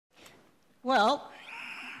Well,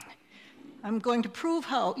 I'm going to prove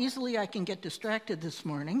how easily I can get distracted this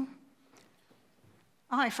morning.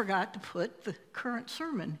 I forgot to put the current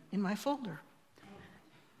sermon in my folder.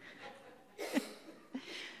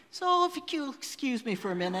 So if you excuse me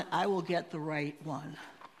for a minute, I will get the right one.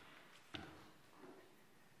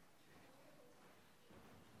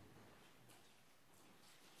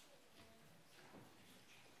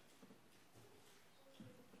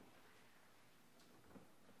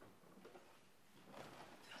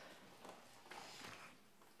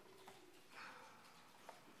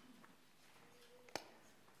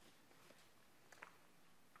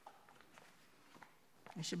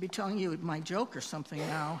 I should be telling you my joke or something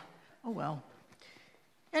now. Oh well.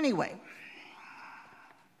 Anyway,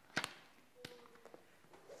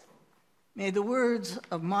 may the words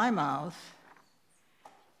of my mouth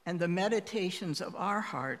and the meditations of our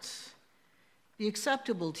hearts be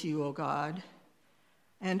acceptable to you, O God,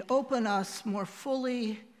 and open us more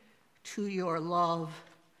fully to your love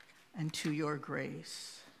and to your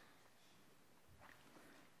grace.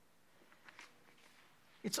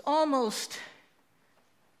 It's almost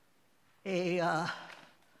a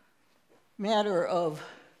matter of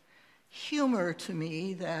humor to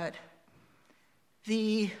me that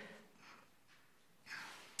the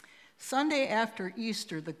Sunday after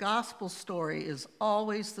Easter, the gospel story is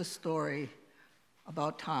always the story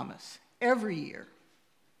about Thomas, every year.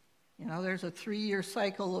 You know, there's a 3-year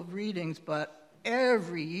cycle of readings, but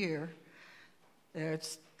every year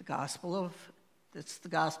it's the gospel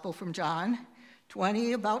from John,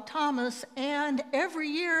 20 about Thomas, and every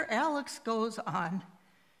year Alex goes on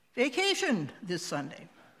vacation this Sunday.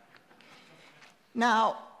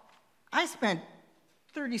 Now, I spent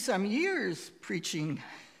 30-some years preaching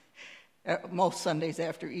most Sundays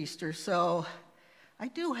after Easter, so I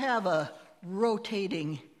do have a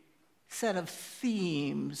rotating set of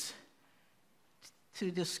themes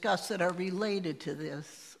to discuss that are related to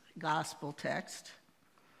this gospel text.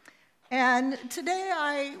 And today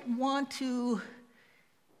I want to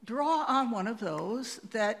draw on one of those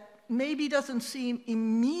that maybe doesn't seem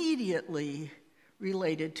immediately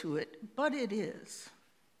related to it, but it is.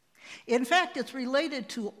 In fact, it's related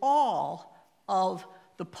to all of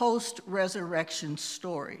the post-resurrection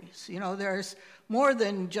stories. You know, there's more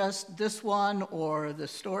than just this one or the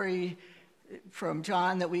story from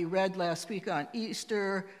John that we read last week on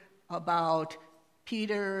Easter about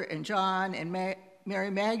Peter and John and Mary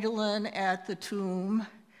Magdalene at the tomb.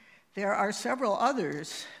 There are several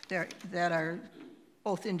others that are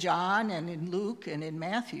both in John and in Luke and in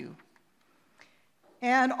Matthew.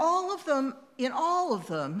 And in all of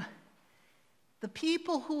them, the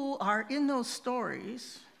people who are in those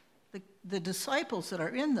stories, the disciples that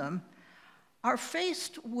are in them, are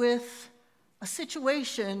faced with a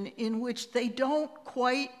situation in which they don't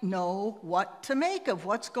quite know what to make of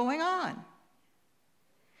what's going on.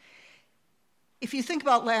 If you think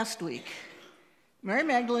about last week, Mary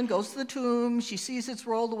Magdalene goes to the tomb, she sees it's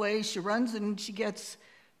rolled away, she runs and she gets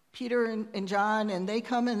Peter and John, and they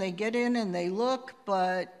come and they get in and they look,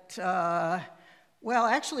 but, well,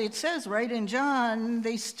 actually it says right in John,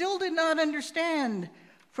 they still did not understand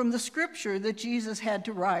from the scripture that Jesus had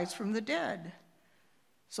to rise from the dead.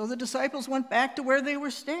 So the disciples went back to where they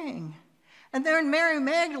were staying. And then Mary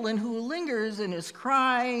Magdalene, who lingers and is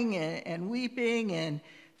crying and weeping and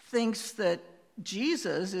thinks that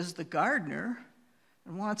Jesus is the gardener,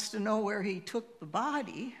 and wants to know where he took the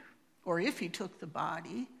body, or if he took the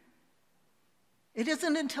body. It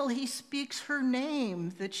isn't until he speaks her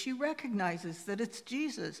name that she recognizes that it's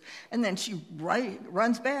Jesus. And then she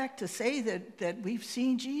runs back to say that we've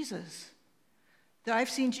seen Jesus, that I've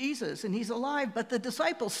seen Jesus, and he's alive. But the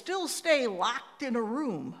disciples still stay locked in a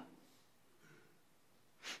room.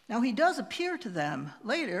 Now, he does appear to them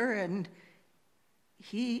later, and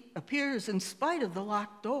he appears in spite of the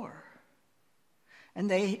locked door. And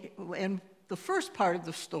the first part of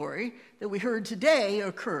the story that we heard today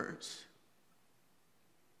occurs.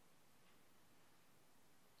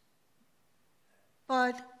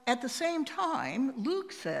 But at the same time,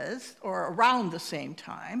 Luke says, or around the same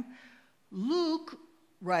time, Luke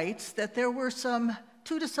writes that there were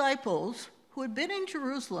two disciples who had been in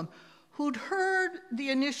Jerusalem who'd heard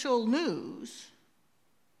the initial news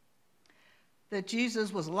that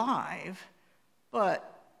Jesus was alive, but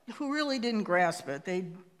who really didn't grasp it.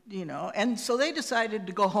 And so they decided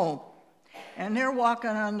to go home. And they're walking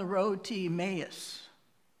on the road to Emmaus.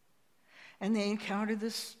 And they encounter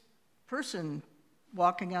this person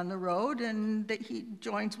walking on the road, and he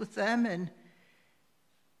joins with them, and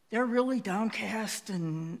they're really downcast.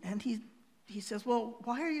 And he says, well,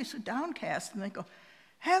 why are you so downcast? And they go,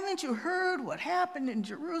 haven't you heard what happened in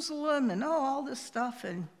Jerusalem and all this stuff?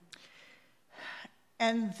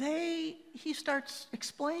 And he starts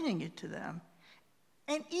explaining it to them.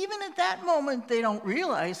 And even at that moment, they don't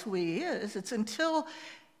realize who he is. It's until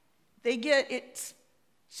they get it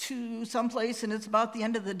to someplace and it's about the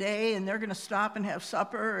end of the day and they're going to stop and have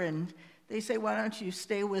supper. And they say, why don't you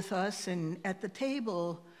stay with us? And at the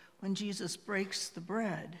table, when Jesus breaks the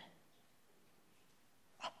bread,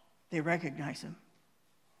 they recognize him.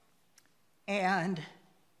 And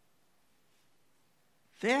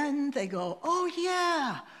then they go, oh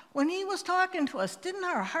yeah, when he was talking to us, didn't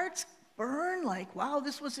our hearts burn like, wow,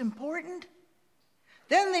 this was important?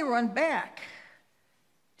 Then they run back,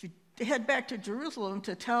 to head back to Jerusalem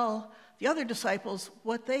to tell the other disciples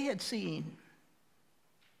what they had seen.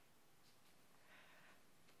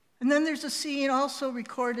 And then there's a scene also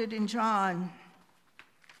recorded in John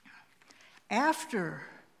after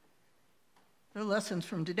the lessons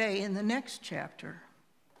from today in the next chapter,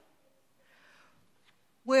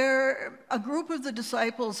 where a group of the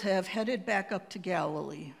disciples have headed back up to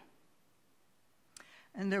Galilee.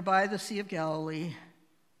 And they're by the Sea of Galilee.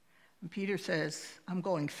 And Peter says, I'm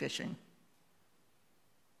going fishing.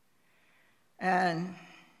 And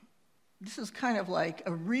this is kind of like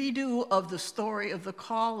a redo of the story of the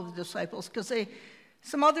call of the disciples, because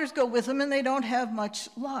some others go with them and they don't have much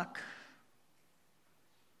luck.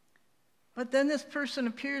 But then this person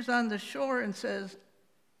appears on the shore and says,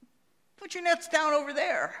 put your nets down over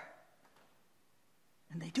there.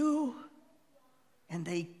 And they do. And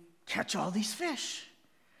they catch all these fish.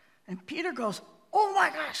 And Peter goes, oh my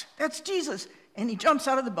gosh, that's Jesus. And he jumps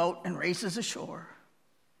out of the boat and races ashore.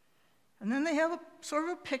 And then they have a sort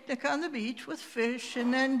of a picnic on the beach with fish.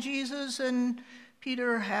 And then Jesus and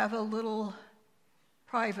Peter have a little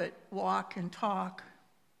private walk and talk,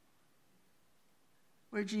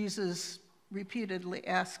 where Jesus repeatedly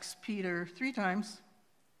asks Peter 3 times,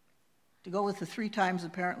 to go with the 3 times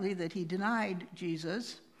apparently that he denied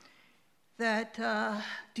Jesus, that,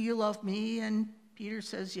 do you love me? And Peter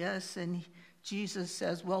says yes, and Jesus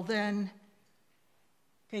says, well then,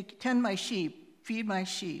 tend my sheep, feed my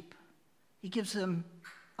sheep. He gives them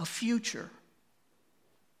a future.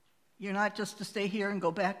 You're not just to stay here and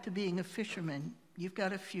go back to being a fisherman. You've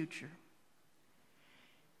got a future.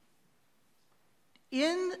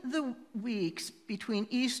 In the weeks between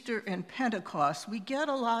Easter and Pentecost, we get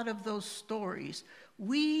a lot of those stories.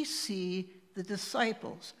 We see the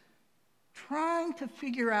disciples trying to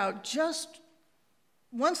figure out, just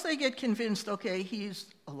once they get convinced, okay, he's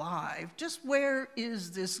alive, just where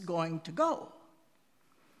is this going to go?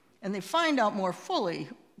 And they find out more fully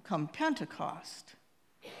come Pentecost.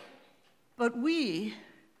 But we,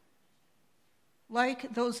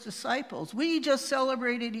 like those disciples, we just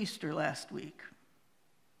celebrated Easter last week.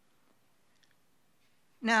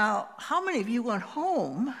 Now, how many of you went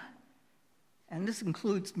home, and this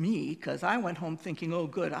includes me, because I went home thinking, oh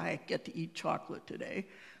good, I get to eat chocolate today.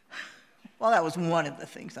 Well, that was one of the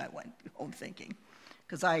things I went home thinking,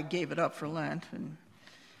 because I gave it up for Lent, and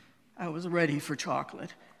I was ready for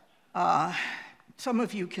chocolate. Some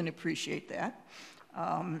of you can appreciate that.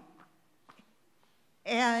 But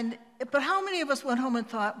how many of us went home and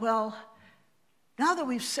thought, well, now that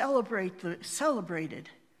we've celebrated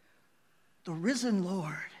the risen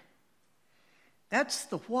Lord, that's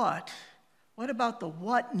the what. What about the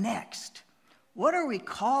what next? What are we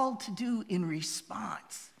called to do in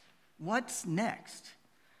response? What's next?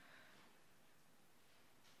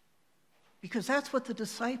 Because that's what the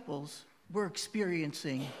disciples were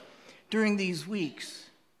experiencing during these weeks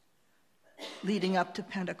leading up to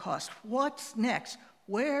Pentecost. What's next?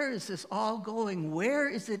 Where is this all going? Where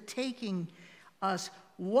is it taking us?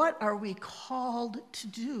 What are we called to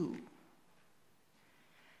do?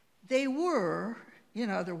 They were, in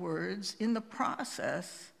other words, in the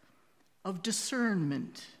process of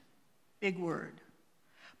discernment. Big word.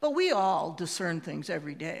 But we all discern things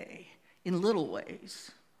every day in little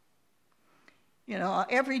ways. You know,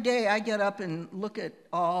 every day I get up and look at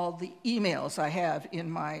all the emails I have in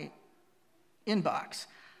my inbox.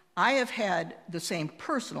 I have had the same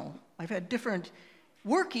personal, I've had different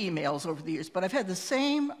work emails over the years, but I've had the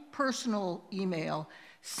same personal email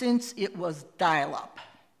since it was dial-up.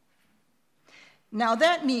 Now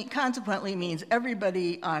that consequently means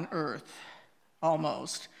everybody on earth,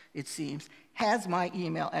 almost, it seems, has my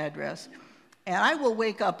email address. And I will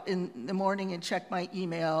wake up in the morning and check my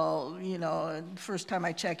email, you know, the first time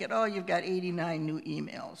I check it, oh, you've got 89 new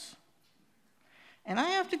emails. And I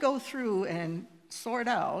have to go through and sort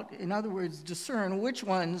out, in other words, discern which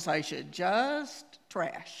ones I should just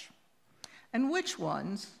trash and which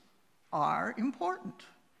ones are important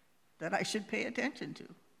that I should pay attention to.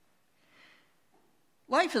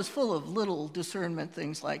 Life is full of little discernment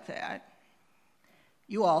things like that.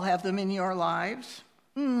 You all have them in your lives.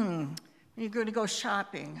 You're going to go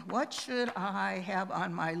shopping. What should I have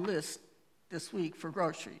on my list this week for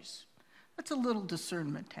groceries? That's a little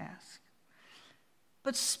discernment task.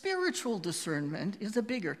 But spiritual discernment is a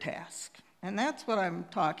bigger task. And that's what I'm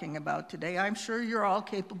talking about today. I'm sure you're all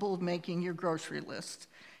capable of making your grocery list.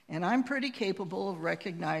 And I'm pretty capable of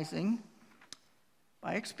recognizing,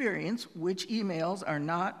 by experience, which emails are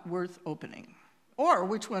not worth opening, or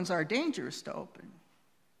which ones are dangerous to open.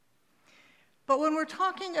 But when we're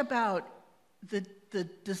talking about the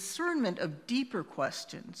discernment of deeper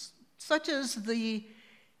questions, such as the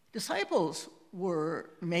disciples were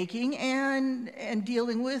making and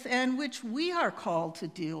dealing with, and which we are called to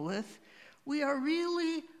deal with, we are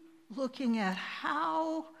really looking at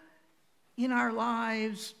how in our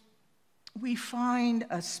lives we find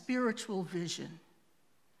a spiritual vision,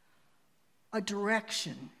 a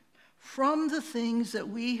direction from the things that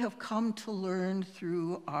we have come to learn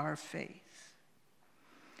through our faith.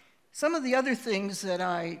 Some of the other things that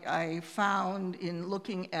I found in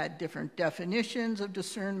looking at different definitions of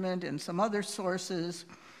discernment and some other sources,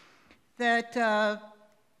 that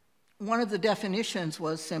one of the definitions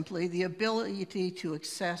was simply the ability to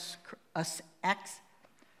assess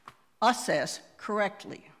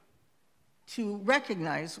correctly, to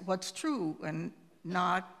recognize what's true and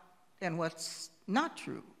what's not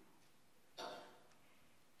true,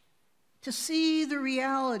 to see the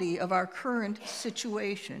reality of our current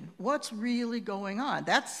situation, what's really going on.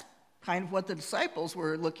 That's kind of what the disciples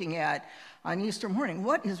were looking at on Easter morning.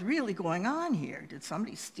 What is really going on here? Did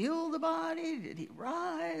somebody steal the body? Did he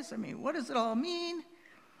rise? I mean, what does it all mean?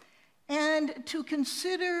 And to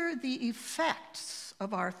consider the effects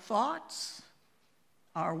of our thoughts,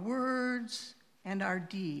 our words, and our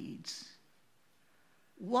deeds.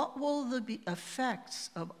 What will the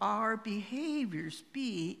effects of our behaviors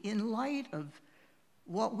be in light of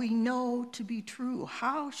what we know to be true?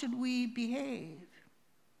 How should we behave?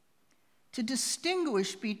 To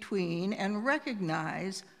distinguish between and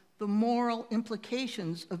recognize the moral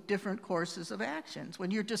implications of different courses of actions.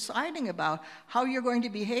 When you're deciding about how you're going to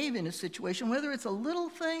behave in a situation, whether it's a little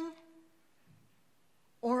thing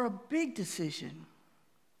or a big decision,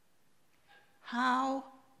 how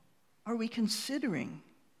are we considering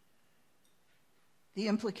the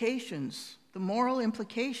implications, the moral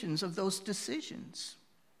implications of those decisions?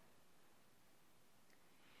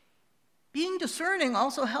 Being discerning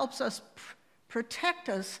also helps us protect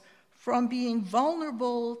us from being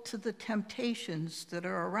vulnerable to the temptations that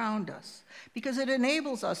are around us, because it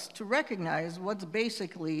enables us to recognize what's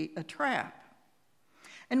basically a trap.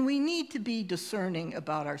 And we need to be discerning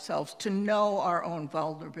about ourselves, to know our own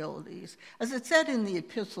vulnerabilities. As it said in the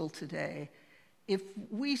epistle today, if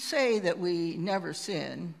we say that we never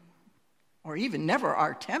sin, or even never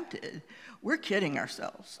are tempted, we're kidding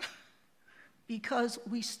ourselves because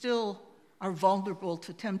we still are vulnerable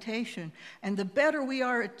to temptation. And the better we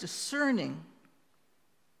are at discerning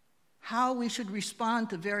how we should respond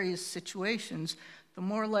to various situations, the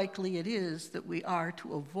more likely it is that we are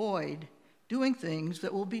to avoid doing things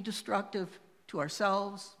that will be destructive to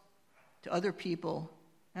ourselves, to other people,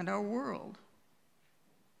 and our world.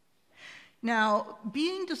 Now,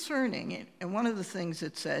 being discerning, and one of the things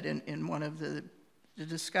it said in one of the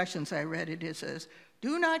discussions I read, it says,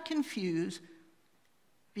 do not confuse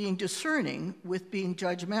being discerning with being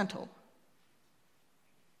judgmental.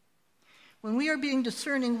 When we are being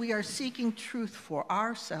discerning, we are seeking truth for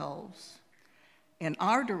ourselves and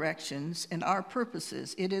our directions and our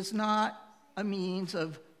purposes. It is not a means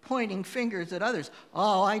of pointing fingers at others.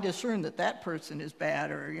 Oh, I discern that that person is bad,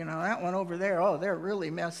 or, that one over there, oh, they're really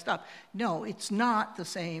messed up. No, it's not the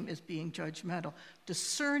same as being judgmental.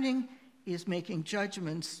 Discerning is making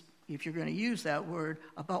judgments, if you're going to use that word,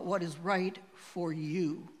 about what is right for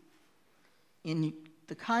you in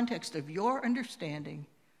the context of your understanding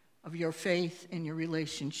of your faith and your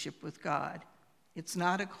relationship with God. It's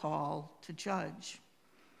not a call to judge.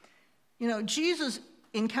 Jesus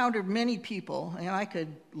encountered many people, and I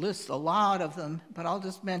could list a lot of them, but I'll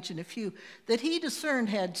just mention a few, that he discerned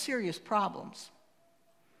had serious problems.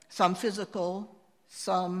 Some physical,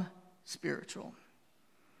 some spiritual.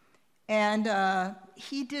 And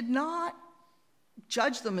he did not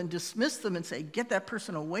judge them and dismiss them and say, get that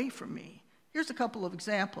person away from me. Here's a couple of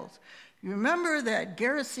examples. You remember that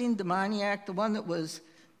Gerasene demoniac, the one that was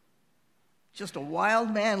just a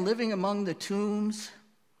wild man living among the tombs?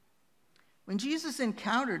 When Jesus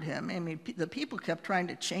encountered him, the people kept trying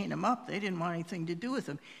to chain him up. They didn't want anything to do with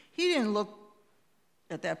him. He didn't look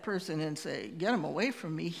at that person and say, get him away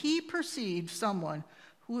from me. He perceived someone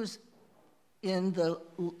who was in the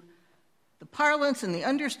parlance and the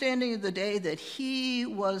understanding of the day that he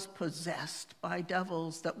was possessed by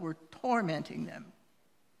devils that were tormenting them.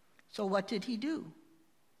 So what did he do?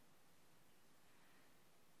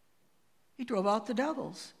 He drove out the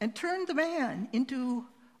devils and turned the man into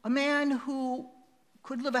a man who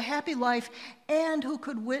could live a happy life and who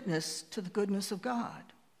could witness to the goodness of God.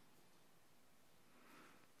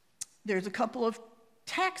 There's a couple of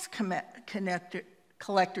tax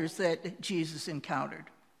collectors that Jesus encountered.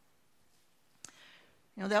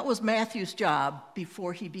 You know, that was Matthew's job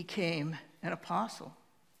before he became an apostle.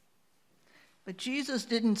 But Jesus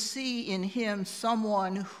didn't see in him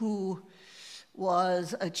someone who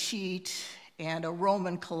was a cheat and a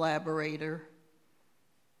Roman collaborator.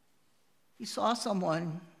 He saw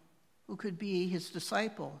someone who could be his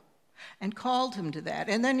disciple and called him to that.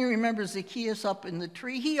 And then you remember Zacchaeus up in the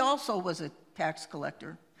tree. He also was a tax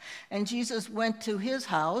collector. And Jesus went to his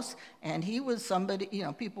house, and he was somebody, you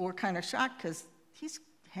know, people were kind of shocked because he's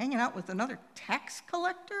hanging out with another tax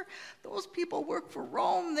collector. Those people work for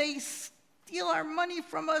Rome. They steal our money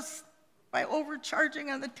from us by overcharging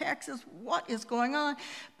on the taxes. What is going on?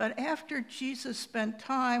 But after Jesus spent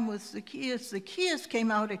time with Zacchaeus, Zacchaeus came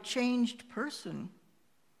out a changed person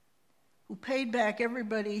who paid back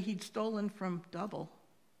everybody he'd stolen from double.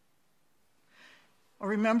 Or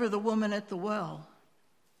remember the woman at the well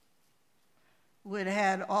who had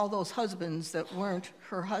had all those husbands that weren't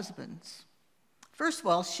her husbands. First of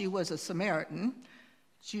all, she was a Samaritan.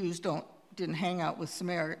 Jews didn't hang out with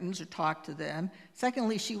Samaritans or talk to them.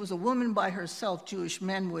 Secondly, she was a woman by herself. Jewish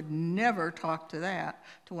men would never talk to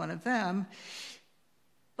one of them.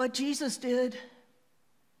 But Jesus did,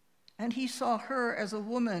 and he saw her as a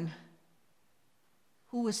woman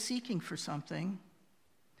who was seeking for something,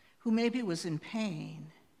 who maybe was in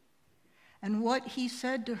pain. And what he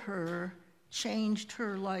said to her changed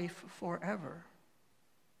her life forever.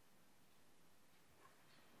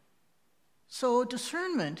 So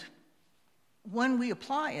discernment, when we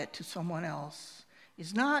apply it to someone else,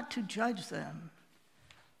 is not to judge them,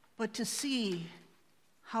 but to see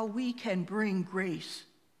how we can bring grace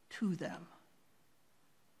to them.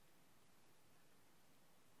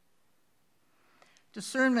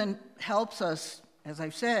 Discernment helps us, as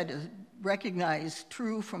I've said, recognize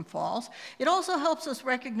true from false. It also helps us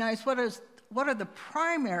recognize what are the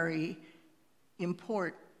primary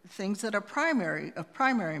things that are of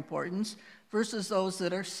primary importance versus those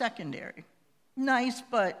that are secondary. Nice,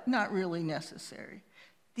 but not really necessary.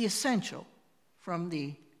 The essential from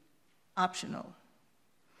the optional.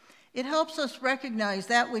 It helps us recognize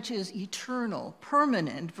that which is eternal,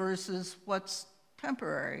 permanent, versus what's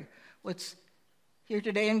temporary, what's here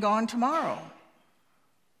today and gone tomorrow.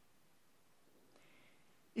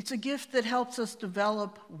 It's a gift that helps us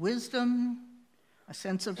develop wisdom, a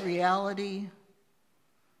sense of reality.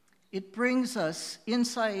 It brings us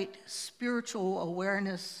insight, spiritual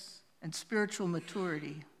awareness, and spiritual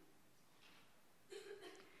maturity.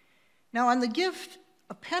 Now, on the gift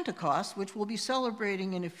of Pentecost, which we'll be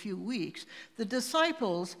celebrating in a few weeks, the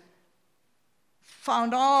disciples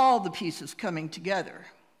found all the pieces coming together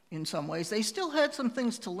in some ways. They still had some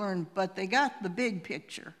things to learn, but they got the big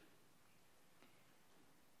picture.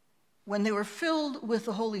 When they were filled with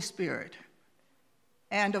the Holy Spirit,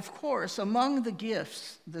 and of course, among the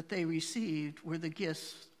gifts that they received were the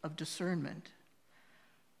gifts of discernment.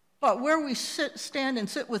 But where we stand and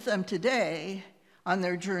sit with them today on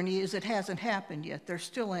their journey is it hasn't happened yet. They're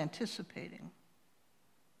still anticipating.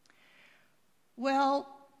 Well,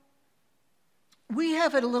 we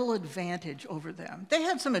have a little advantage over them. They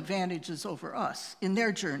had some advantages over us in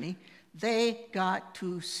their journey. They got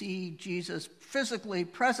to see Jesus physically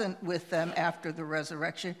present with them after the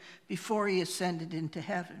resurrection before he ascended into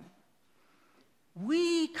heaven.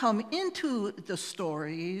 We come into the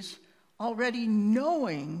stories already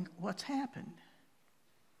knowing what's happened.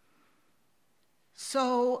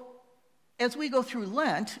 So as we go through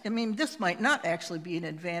Lent, this might not actually be an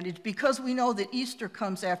advantage because we know that Easter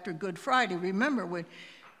comes after Good Friday. Remember when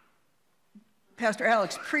Pastor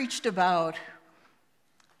Alex preached about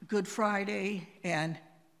Good Friday, and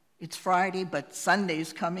it's Friday, but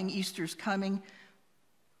Sunday's coming, Easter's coming.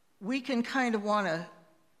 We can kind of want to,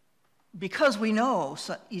 because we know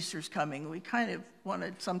Easter's coming, we kind of want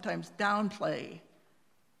to sometimes downplay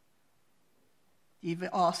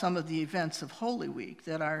some of the events of Holy Week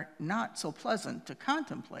that are not so pleasant to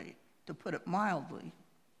contemplate, to put it mildly.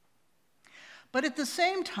 But at the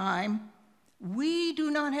same time, we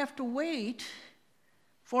do not have to wait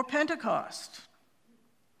for Pentecost.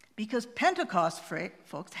 Because Pentecost,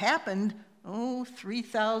 folks, happened,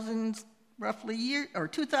 3,000 roughly years, or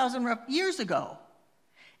 2,000 years ago.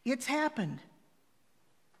 It's happened.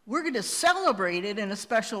 we're going to celebrate it in a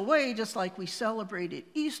special way, just like we celebrated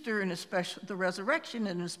Easter and the resurrection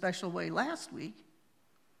in a special way last week.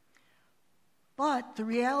 But the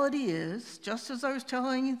reality is, just as I was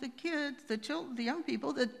telling the kids, the young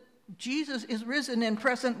people, that Jesus is risen and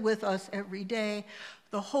present with us every day.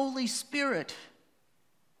 The Holy Spirit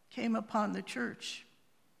came upon the church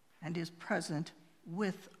and is present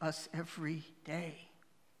with us every day.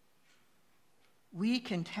 We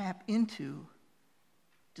can tap into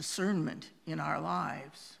discernment in our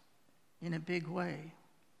lives in a big way.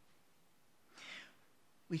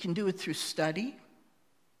 We can do it through study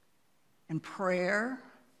and prayer,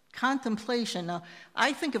 contemplation. Now,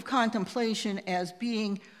 I think of contemplation as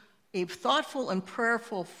being a thoughtful and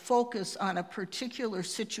prayerful focus on a particular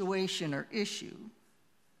situation or issue.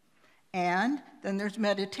 And then there's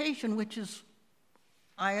meditation, which is,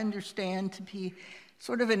 I understand, to be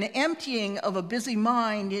sort of an emptying of a busy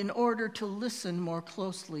mind in order to listen more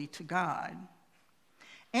closely to God.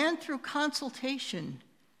 And through consultation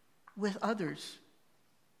with others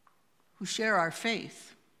who share our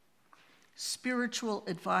faith. Spiritual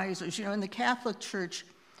advisors. You know, in the Catholic Church,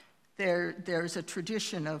 there's a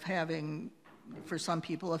tradition of having, for some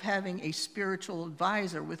people, of having a spiritual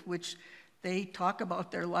advisor with which they talk about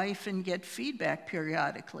their life and get feedback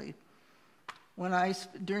periodically.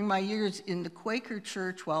 During my years in the Quaker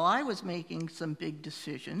Church, while I was making some big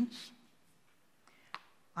decisions,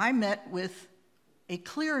 I met with a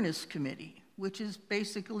clearness committee, which is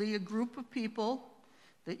basically a group of people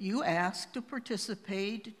that you ask to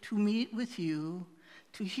participate, to meet with you,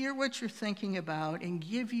 to hear what you're thinking about and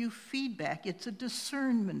give you feedback. It's a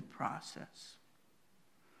discernment process.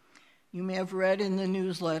 You may have read in the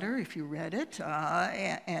newsletter, if you read it,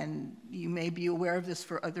 and you may be aware of this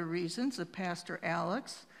for other reasons, that Pastor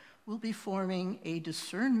Alex will be forming a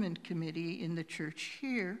discernment committee in the church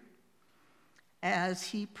here as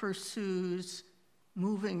he pursues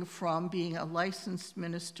moving from being a licensed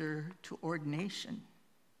minister to ordination.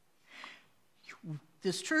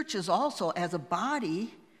 This church is also, as a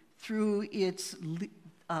body, through its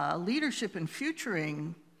leadership and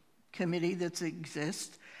futuring committee that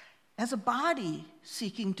exists, as a body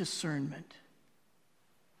seeking discernment.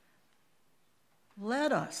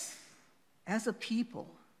 Let us, as a people,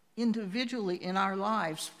 individually in our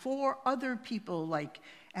lives, for other people, like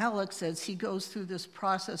Alex as he goes through this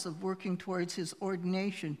process of working towards his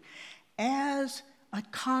ordination, as a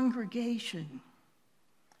congregation,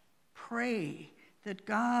 pray that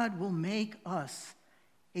God will make us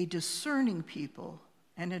a discerning people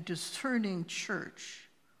and a discerning church.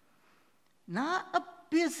 Not a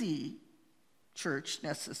busy church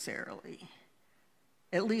necessarily,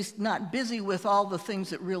 at least not busy with all the things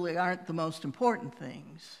that really aren't the most important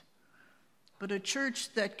things, but a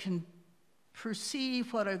church that can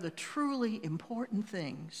perceive what are the truly important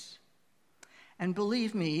things. And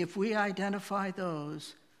believe me, if we identify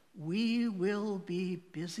those, we will be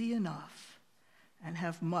busy enough and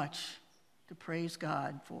have much to praise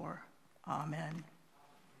God for. Amen.